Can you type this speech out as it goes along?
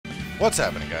What's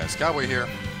happening, guys? Cowboy here.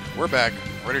 We're back,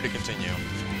 ready to continue.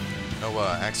 No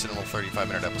accidental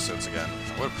 35-minute episodes again.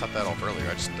 I would have cut that off earlier,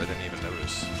 I didn't even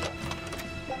notice.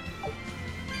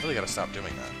 Really gotta stop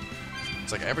doing that.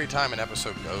 It's like every time an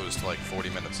episode goes to like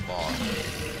 40 minutes long.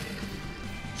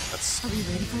 That's... Are we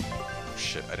ready for it? Oh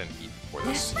shit, I didn't eat before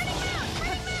this.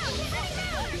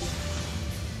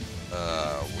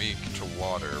 Weak to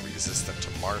water, resistant to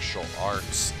martial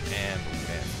arts, and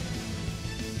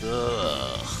wind.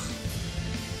 Ugh.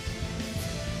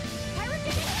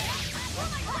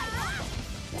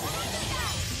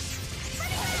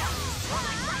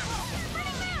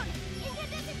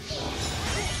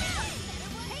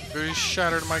 He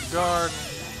shattered my guard.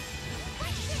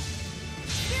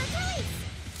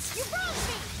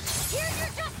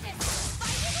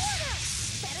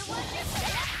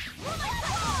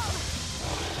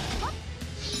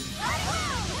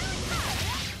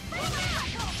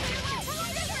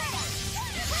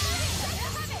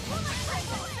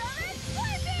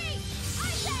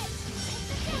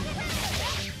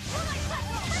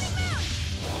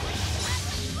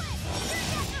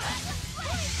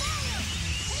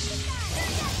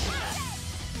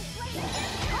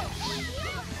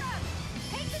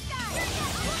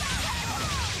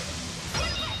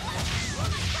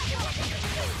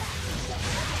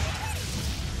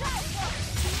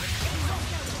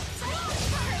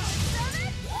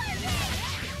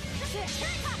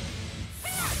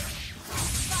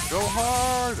 Go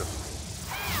hard!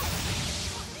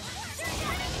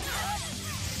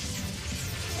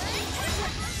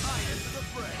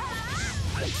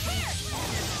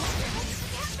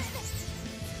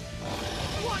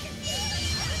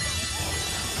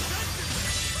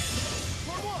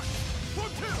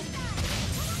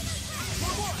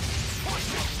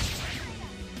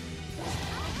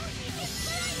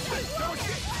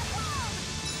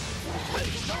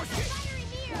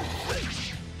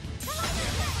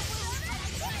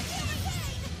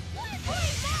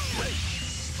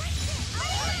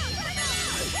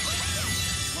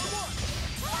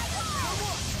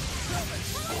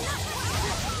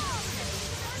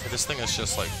 This thing is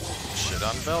just like shit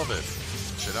on Velvet,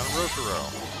 shit on Rokuro.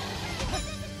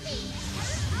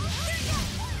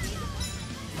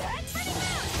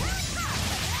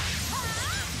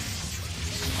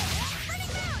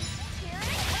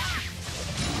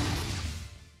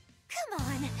 Come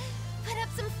on, put up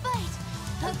some fight,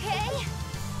 okay?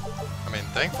 I mean,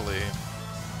 thankfully,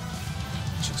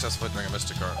 successfully during a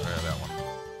Mystic Art, that one.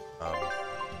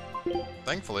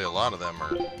 Thankfully, a lot of them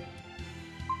are.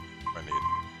 I need.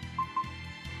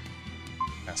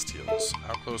 Cast heals.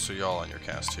 How close are y'all on your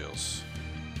cast heals?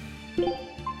 Is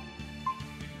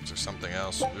there something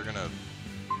else? We're gonna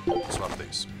swap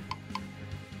these.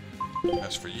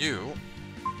 As for you,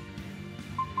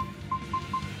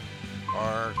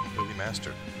 are completely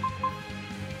mastered.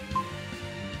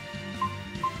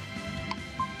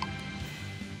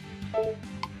 Okay.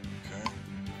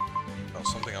 Oh,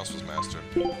 something else was mastered.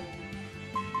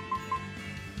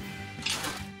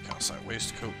 Calcite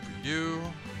waistcoat for you.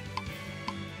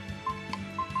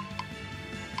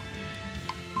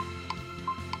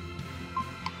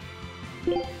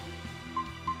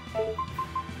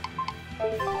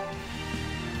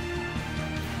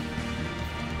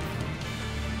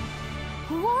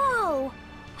 Whoa!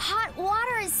 Hot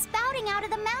water is spouting out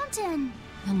of the mountain!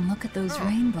 And look at those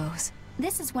rainbows.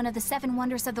 This is one of the 7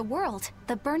 wonders of the world,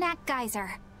 the Bernak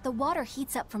Geyser. The water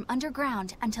heats up from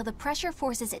underground until the pressure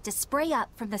forces it to spray up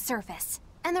from the surface.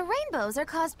 And the rainbows are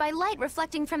caused by light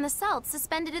reflecting from the salts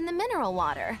suspended in the mineral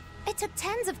water. It took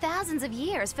tens of thousands of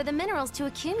years for the minerals to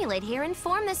accumulate here and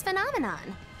form this phenomenon.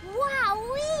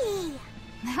 Wowee!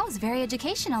 That was very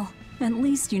educational. At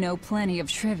least you know plenty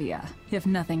of trivia, if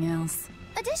nothing else.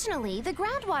 Additionally, the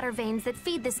groundwater veins that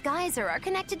feed this geyser are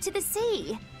connected to the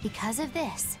sea. Because of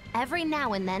this, every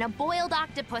now and then a boiled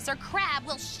octopus or crab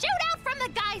will shoot out from the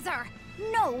geyser!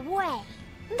 No way!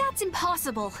 That's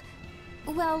impossible.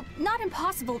 Well, not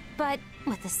impossible, but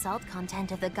with the salt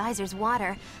content of the geyser's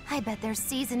water, I bet they're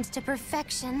seasoned to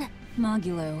perfection.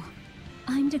 Magulu,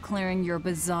 I'm declaring your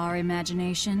bizarre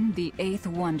imagination the 8th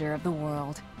wonder of the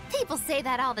world. People say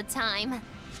that all the time.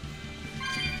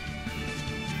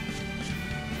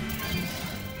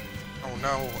 Oh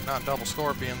no, not double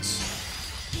scorpions.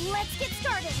 Let's get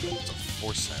started. It's a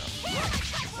force sound.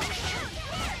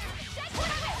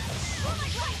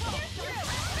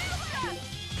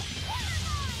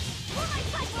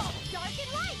 Dark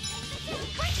and light.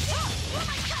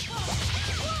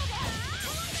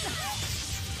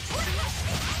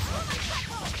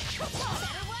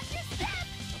 Better watch your step.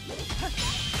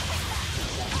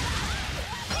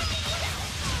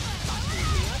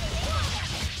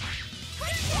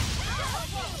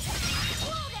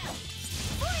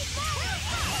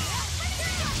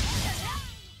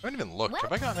 I haven't even looked.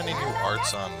 Have I gotten any new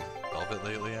arts on Velvet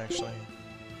lately, actually?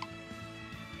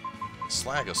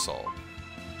 Slag Assault.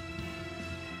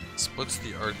 Splits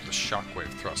the art with the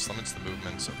shockwave thrust. Limits the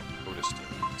movements of Otis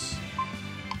demons.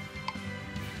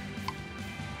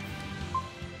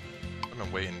 I've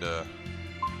been waiting to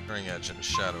Searing Edge into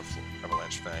Shadow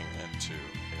Avalanche Fang into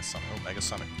Megasonic. Oh,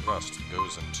 Megasonic Thrust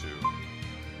goes into...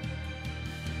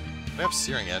 I have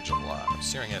Searing Edge a lot. I have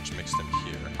Searing Edge mixed in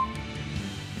here.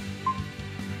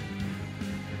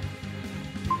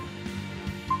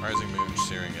 Rising Moon,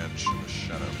 Searing Edge, and the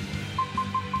Shadow.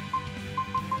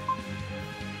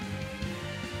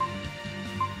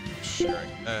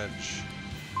 Searing Edge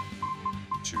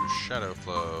to Shadow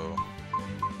Flow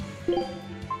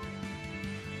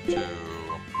to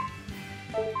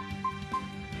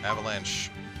Avalanche,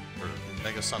 or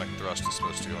Megasonic Thrust is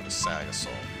supposed to go into Sag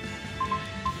Assault.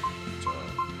 So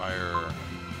Fire.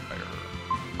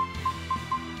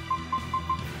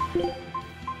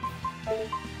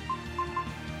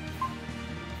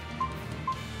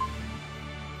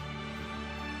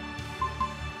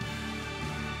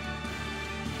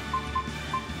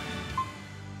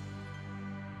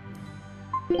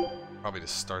 Probably to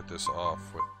start this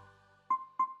off with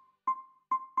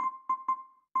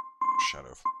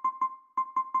Shadow.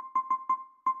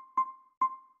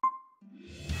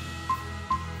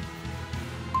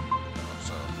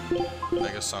 So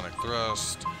Megasonic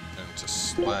Thrust into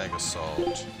Slag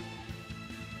Assault.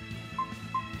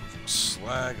 From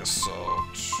Slag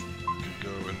Assault could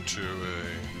go into a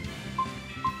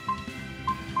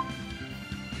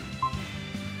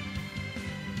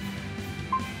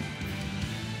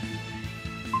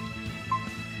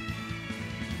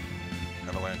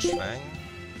Avalanche Fang.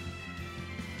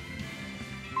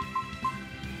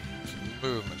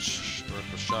 Movement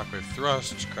with the Shockwave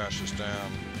Thrust crashes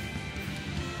down.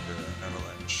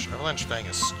 Avalanche. Avalanche Fang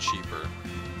is cheaper,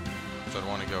 so I'd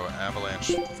want to go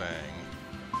Avalanche Fang.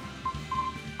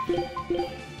 The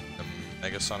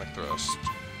Megasonic Thrust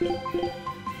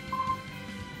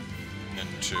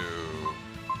into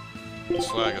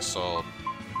Slag Assault.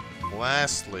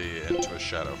 Lastly, into a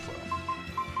Shadow Flow.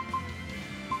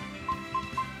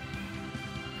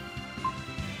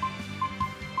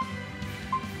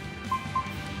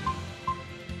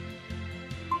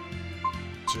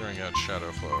 Zeroing out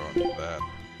Shadow Flow into that.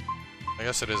 I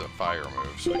guess it is a fire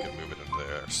move, so I can move it into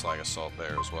there. Slag Assault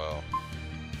there as well.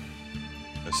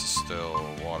 This is still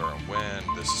Water and Wind.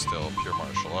 This is still pure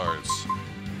martial arts.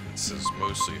 This is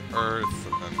mostly Earth,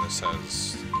 and then this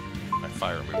has my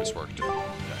fire moves worked in. Okay.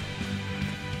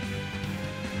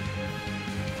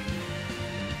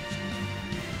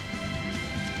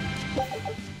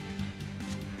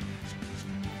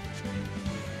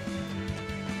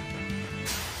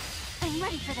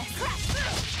 Ready for this.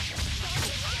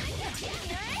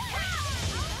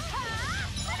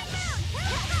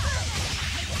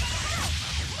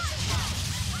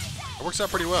 It works out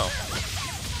pretty well.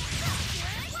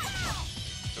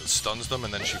 It stuns them,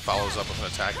 and then she follows up with an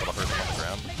attack that'll hurt them on the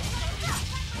ground.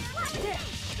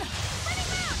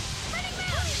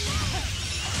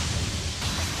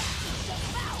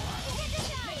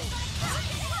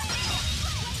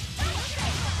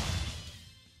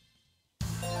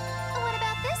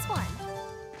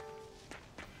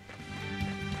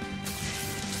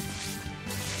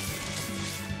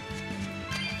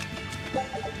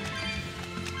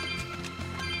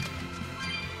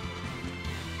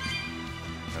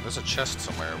 There's a chest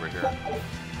somewhere over here.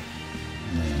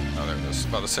 Oh, there it is.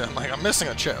 About to say, I'm missing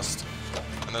a chest.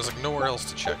 And there's like nowhere else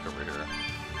to check over here.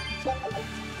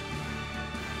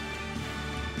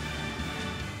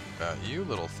 Got you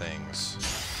little things.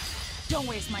 Don't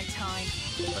waste my time.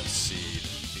 Let's see.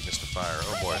 Weakness to fire.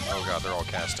 Oh boy. Oh god, they're all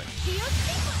casting.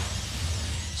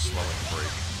 Slow and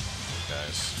break,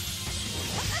 guys.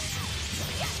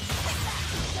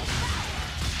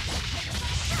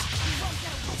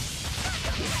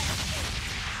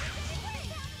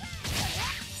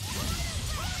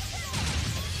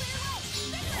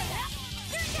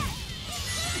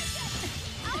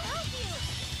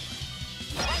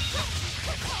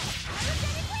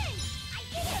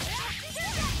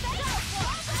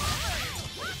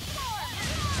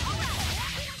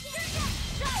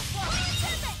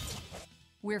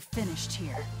 We're finished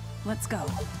here. Let's go.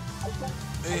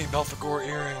 Hey, Belphegor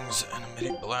earrings and a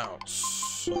midi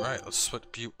blouse. Alright, let's switch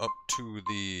you up to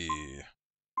the...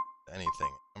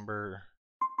 anything. Ember...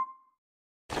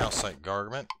 calcite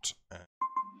garment. And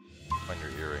find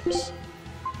your earrings.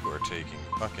 You are taking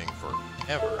fucking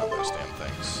forever on those damn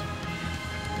things.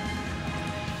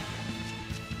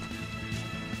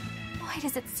 Why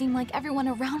does it seem like everyone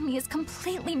around me is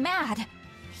completely mad?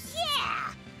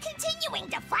 Yeah! Continuing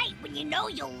to fight when you know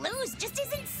you'll lose just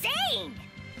is insane!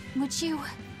 Would you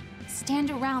stand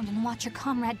around and watch your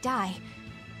comrade die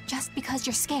just because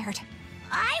you're scared?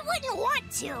 I wouldn't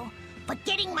want to, but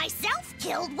getting myself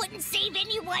killed wouldn't save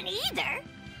anyone either.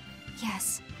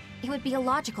 Yes, it would be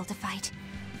illogical to fight.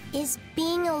 Is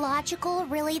being illogical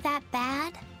really that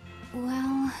bad?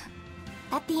 Well...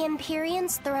 At the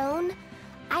Empyrean's throne,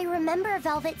 I remember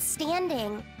Velvet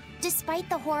standing, despite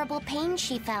the horrible pain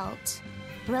she felt.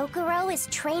 Rokuro is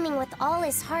training with all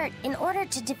his heart in order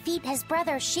to defeat his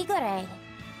brother Shigure.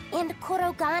 And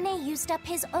Kurogane used up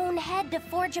his own head to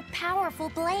forge a powerful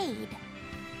blade.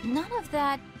 None of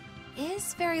that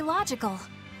is very logical.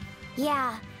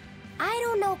 Yeah, I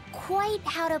don't know quite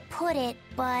how to put it,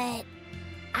 but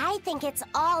I think it's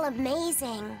all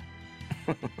amazing.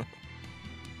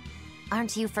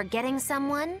 Aren't you forgetting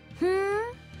someone?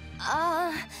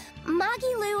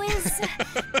 Magilu is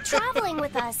traveling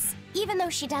with us, even though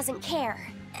she doesn't care.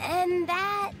 And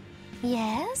that...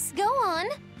 Yes, go on.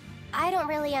 I don't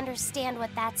really understand what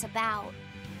that's about.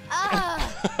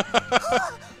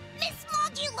 Miss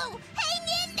Magilu, hang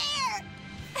in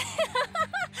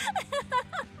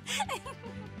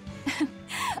there!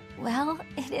 Well,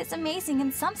 it is amazing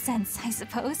in some sense, I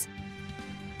suppose.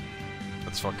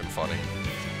 That's fucking funny.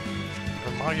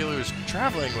 And Magilu is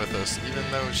traveling with us, even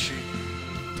though she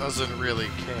doesn't really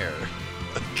care.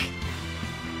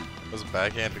 That was a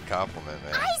backhanded compliment,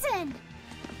 man. Aizen!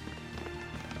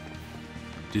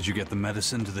 Did you get the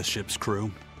medicine to the ship's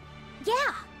crew?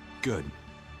 Yeah. Good.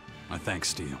 My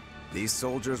thanks to you. These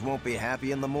soldiers won't be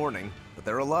happy in the morning, but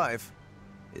they're alive.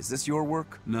 Is this your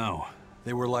work? No.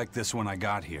 They were like this when I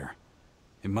got here.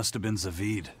 It must have been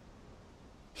Zavid.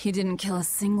 He didn't kill a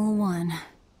single one.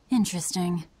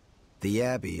 Interesting. The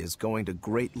Abbey is going to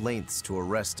great lengths to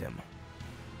arrest him.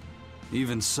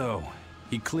 Even so,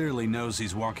 he clearly knows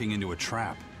he's walking into a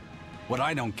trap. What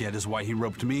I don't get is why he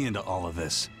roped me into all of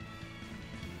this.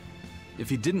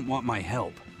 If he didn't want my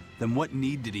help, then what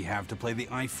need did he have to play the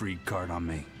Ifrid card on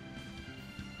me?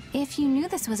 If you knew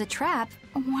this was a trap,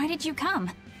 why did you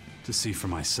come? To see for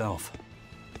myself.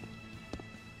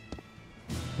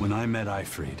 When I met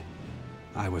Ifrid,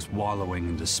 I was wallowing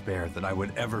in despair that I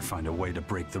would ever find a way to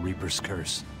break the Reaper's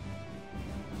curse.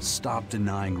 Stop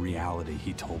denying reality,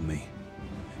 he told me.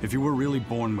 If you were really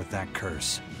born with that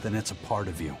curse, then it's a part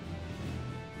of you.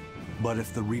 But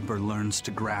if the Reaper learns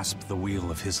to grasp the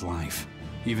wheel of his life,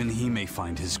 even he may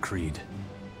find his creed,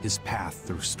 his path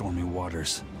through stormy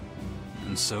waters.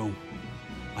 And so,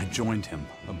 I joined him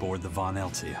aboard the Von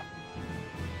Eltia.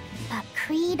 A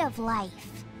creed of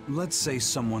life. Let's say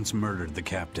someone's murdered the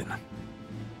captain.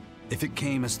 If it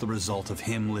came as the result of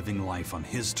him living life on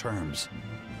his terms,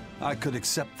 I could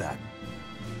accept that.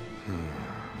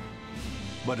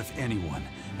 But if anyone,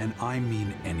 and I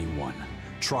mean anyone,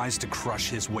 tries to crush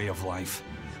his way of life,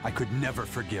 I could never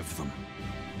forgive them.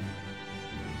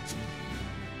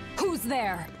 Who's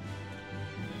there?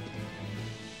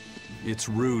 It's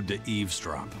rude to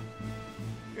eavesdrop.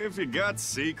 If you got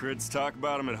secrets, talk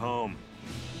about them at home.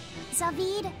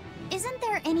 Zavid, isn't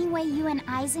there any way you and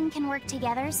Aizen can work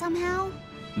together somehow?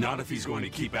 Not if he's going to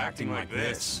keep acting like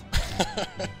this.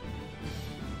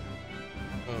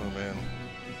 Oh, man.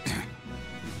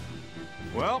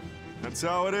 Well, that's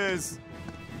how it is.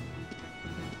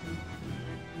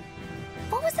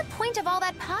 What was the point of all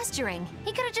that posturing?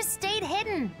 He could have just stayed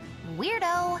hidden.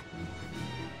 Weirdo.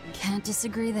 Can't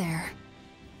disagree there.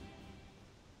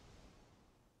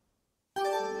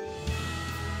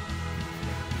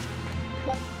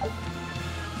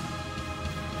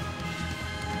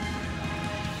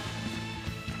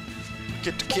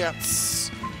 Get the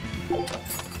cats!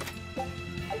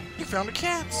 You found the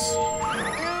cats!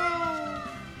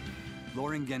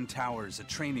 Lothringen Tower is a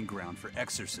training ground for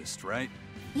exorcists, right?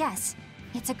 Yes,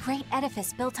 it's a great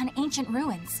edifice built on ancient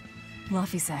ruins.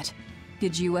 Laphicet,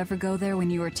 did you ever go there when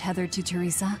you were tethered to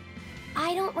Teresa?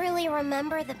 I don't really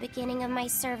remember the beginning of my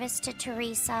service to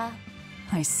Teresa.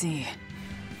 I see.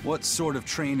 What sort of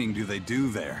training do they do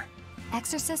there?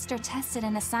 Exorcists are tested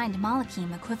and assigned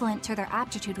Malachim equivalent to their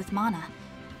aptitude with mana.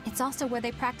 It's also where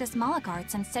they practice Malach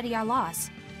arts and study our laws.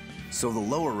 So the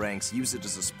lower ranks use it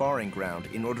as a sparring ground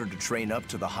in order to train up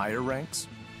to the higher ranks?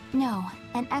 No,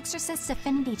 an exorcist's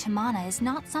affinity to mana is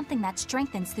not something that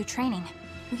strengthens through training.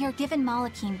 We are given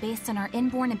Malachim based on our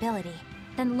inborn ability,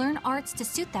 then learn arts to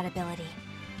suit that ability.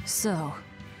 So,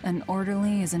 an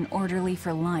orderly is an orderly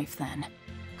for life, then?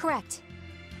 Correct.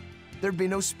 There'd be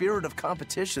no spirit of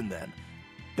competition then.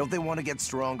 Don't they want to get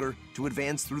stronger, to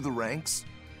advance through the ranks?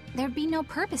 There'd be no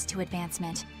purpose to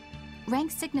advancement. Rank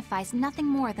signifies nothing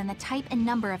more than the type and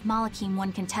number of Malachim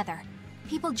one can tether.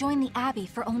 People join the Abbey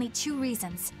for only 2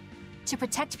 reasons. To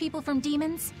protect people from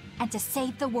demons, and to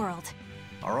save the world.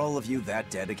 Are all of you that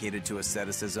dedicated to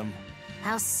asceticism?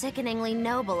 How sickeningly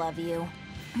noble of you.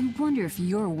 I wonder if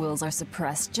your wills are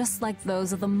suppressed just like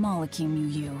those of the Malachim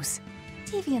you use.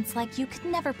 Deviants like you could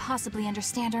never possibly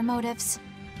understand our motives.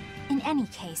 In any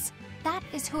case, that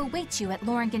is who awaits you at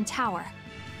Lothringen Tower.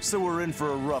 So we're in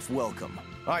for a rough welcome.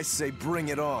 I say bring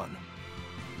it on.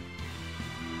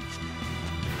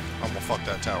 I'm gonna fuck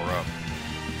that tower up.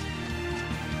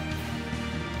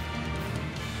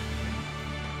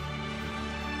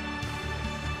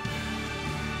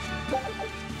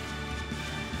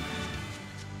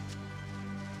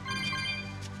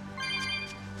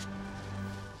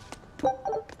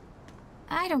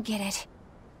 I don't get it.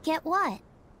 Get what?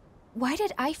 Why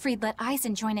did Eifried let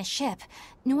Eisen join his ship,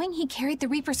 knowing he carried the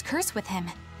Reaper's curse with him?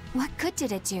 What good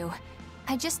did it do?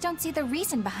 I just don't see the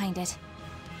reason behind it.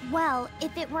 Well,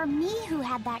 if it were me who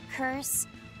had that curse,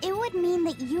 it would mean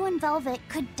that you and Velvet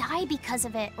could die because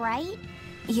of it, right?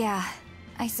 Yeah,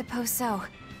 I suppose so.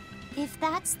 If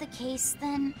that's the case,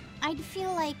 then I'd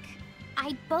feel like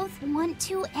I'd both want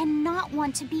to and not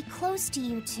want to be close to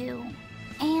you two.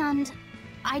 And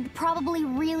I'd probably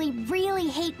really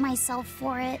hate myself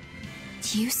for it.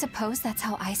 Do you suppose that's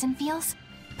how Eisen feels?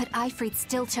 But Eifried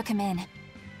still took him in.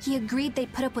 He agreed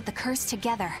they'd put up with the curse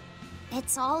together.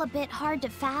 It's all a bit hard to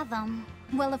fathom.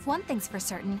 Well, if one thing's for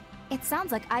certain, it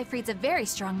sounds like Eifried's a very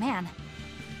strong man.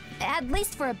 At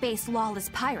least for a base, lawless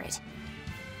pirate.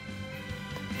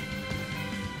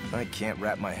 I can't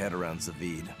wrap my head around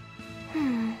Zavid.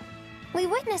 We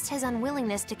witnessed his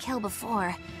unwillingness to kill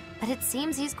before, but it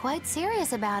seems he's quite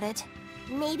serious about it.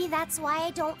 Maybe that's why I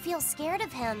don't feel scared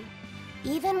of him.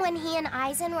 Even when he and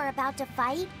Eisen were about to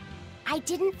fight, I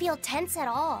didn't feel tense at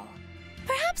all.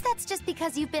 Perhaps that's just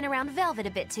because you've been around Velvet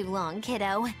a bit too long,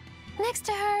 kiddo. Next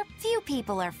to her, few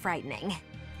people are frightening.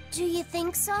 Do you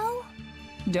think so?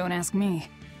 Don't ask me.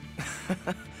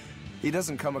 He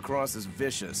doesn't come across as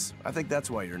vicious. I think that's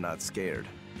why you're not scared.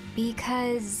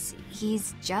 Because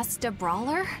he's just a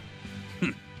brawler?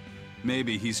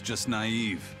 Maybe he's just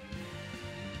naive.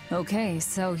 Okay,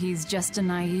 so he's just a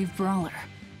naive brawler.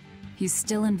 He's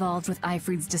still involved with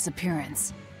Eifried's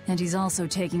disappearance, and he's also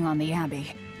taking on the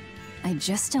Abbey. I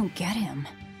just don't get him.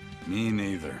 Me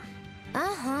neither.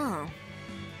 Uh-huh.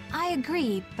 I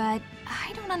agree, but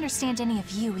I don't understand any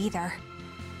of you either.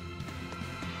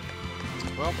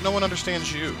 Well, no one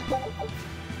understands you.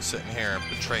 Sitting here and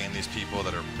betraying these people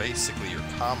that are basically your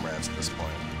comrades at this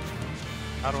point.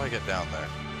 How do I get down there?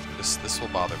 This will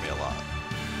bother me a lot.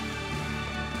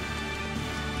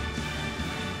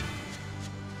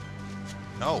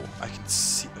 No, I can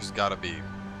see. There's gotta be.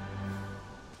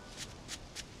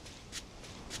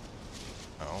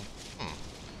 Oh.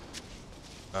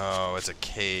 Oh, it's a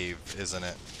cave, isn't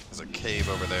it? There's a cave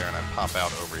over there, and I pop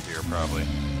out over here, probably.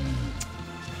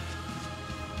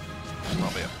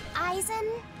 Probably.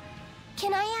 Eisen,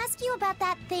 can I ask you about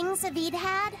that thing Zavid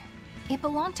had? It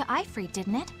belonged to Eifried,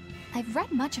 didn't it? I've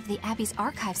read much of the Abbey's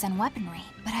archives on weaponry,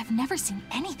 but I've never seen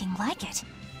anything like it.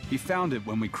 He found it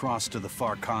when we crossed to the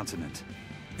far continent.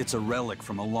 It's a relic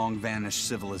from a long-vanished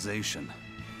civilization.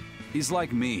 He's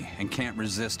like me and can't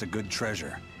resist a good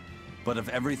treasure. But of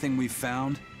everything we've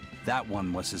found, that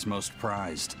one was his most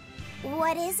prized.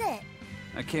 What is it?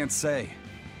 I can't say.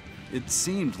 It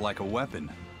seemed like a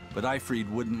weapon, but Eifried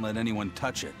wouldn't let anyone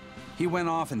touch it. He went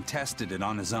off and tested it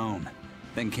on his own,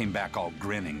 then came back all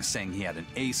grinning, saying he had an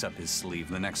ace up his sleeve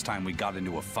the next time we got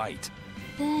into a fight.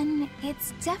 Then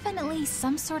it's definitely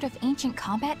some sort of ancient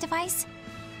combat device?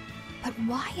 But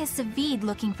why is Zavid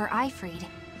looking for Eifried?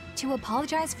 To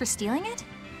apologize for stealing it?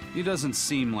 He doesn't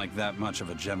seem like that much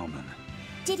of a gentleman.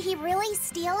 Did he really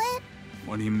steal it?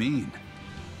 What do you mean?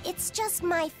 It's just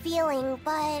my feeling,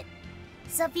 but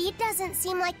Zavid doesn't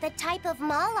seem like the type of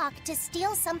Malak to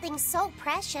steal something so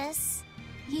precious.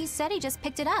 He said he just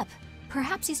picked it up.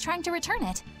 Perhaps he's trying to return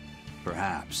it.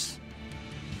 Perhaps.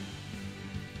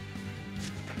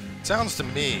 Sounds to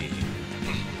me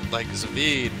like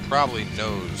Zavid probably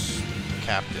knows the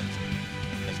captain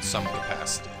in some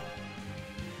capacity.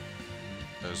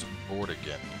 There's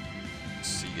Vortigern,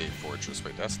 Seagate Fortress.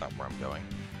 Wait, that's not where I'm going.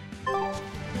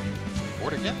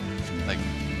 Vortigern? Like,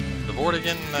 the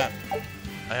Vortigern that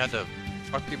I had to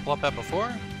fuck people up at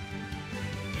before?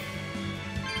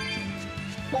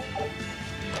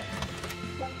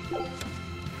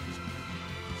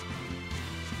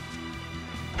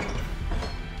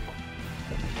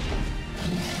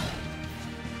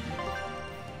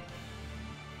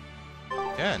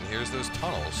 Yeah, and here's those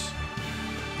tunnels.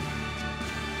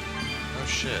 Oh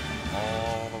shit.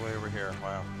 all the way over here.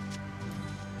 Wow.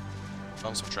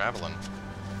 Done some traveling.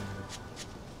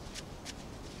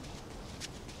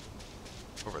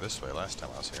 Over this way last time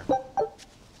I was here.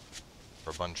 For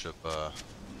a bunch of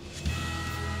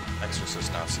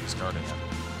exorcist Nazis guarding it.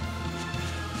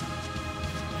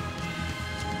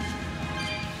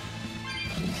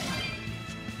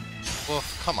 Well,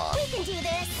 come on. We can do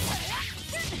this.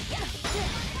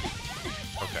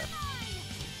 Okay.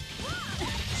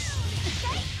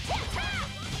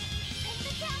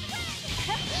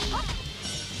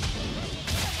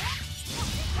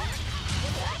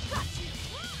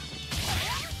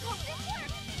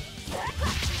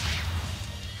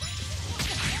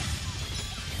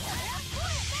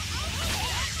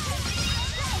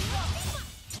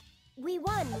 We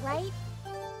won, right?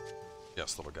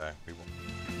 Yes, little guy. We will.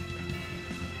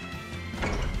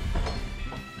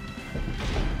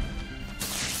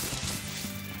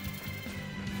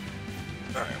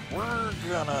 Alright, we're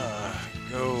gonna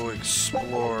go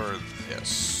explore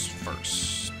this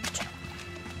first.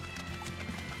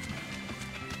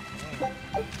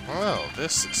 Well,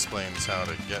 this explains how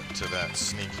to get to that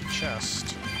sneaky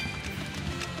chest.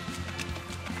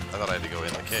 I thought I had to go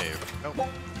in the cave. Nope,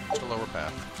 it's a lower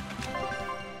path.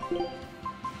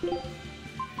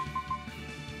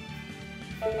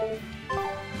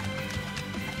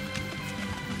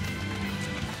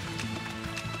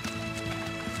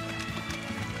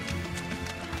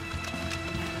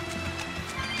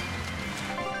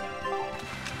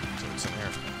 So what's in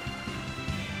here?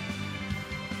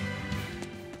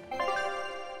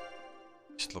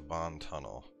 Slabon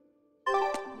Tunnel.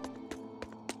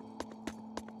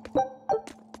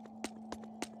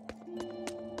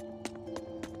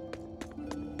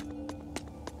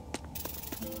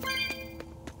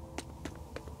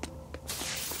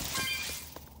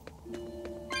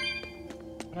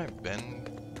 Have I been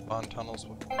on tunnels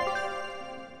with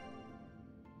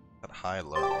that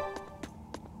high-low?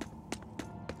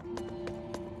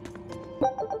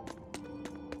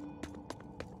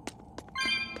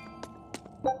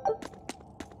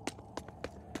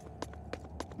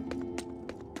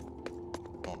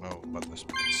 Don't know about this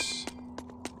place.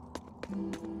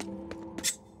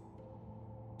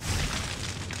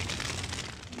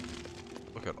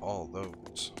 Look at all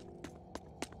those.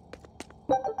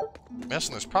 I'm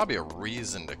guessing there's probably a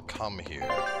reason to come here.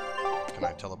 Can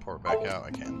I teleport back out?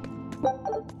 I can.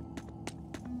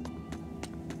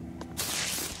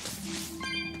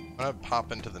 I'm gonna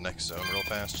pop into the next zone real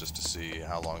fast just to see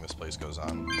how long this place goes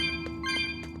on.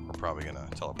 We're probably gonna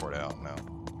teleport out now.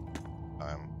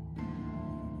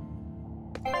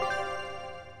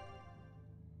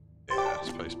 Yeah,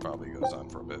 this place probably goes on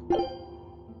for a bit.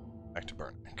 Back to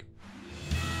Burning.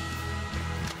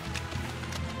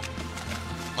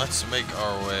 Let's make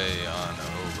our way on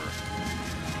over.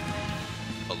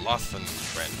 The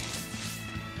Lothringen.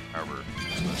 However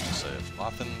you're supposed to say it.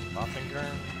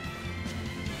 Lothringen?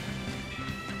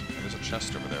 There's a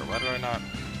chest over there. Why did I not?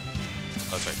 Oh,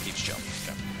 that's right, Peach Jump.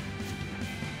 Okay.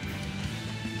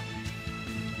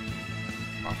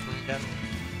 Lothringen,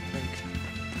 I think.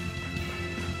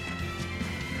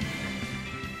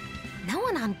 No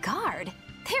one on guard.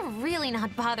 They're really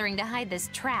not bothering to hide this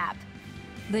trap.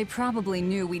 They probably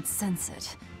knew we'd sense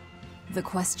it. The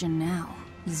question now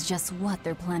is just what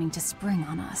they're planning to spring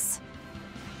on us.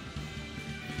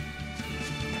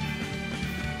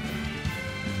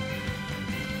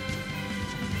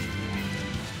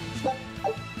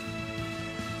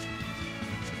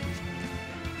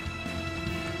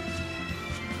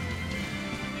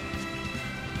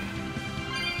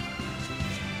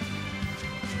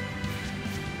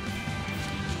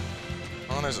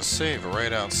 Well, there's a save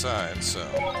right outside, so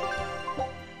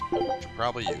should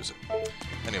probably use it.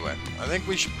 Anyway, I think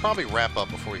we should probably wrap up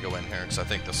before we go in here, because I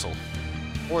think this will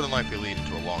more than likely lead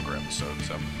into a longer episode.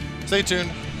 So stay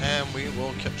tuned, and we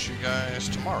will catch you guys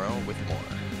tomorrow with more.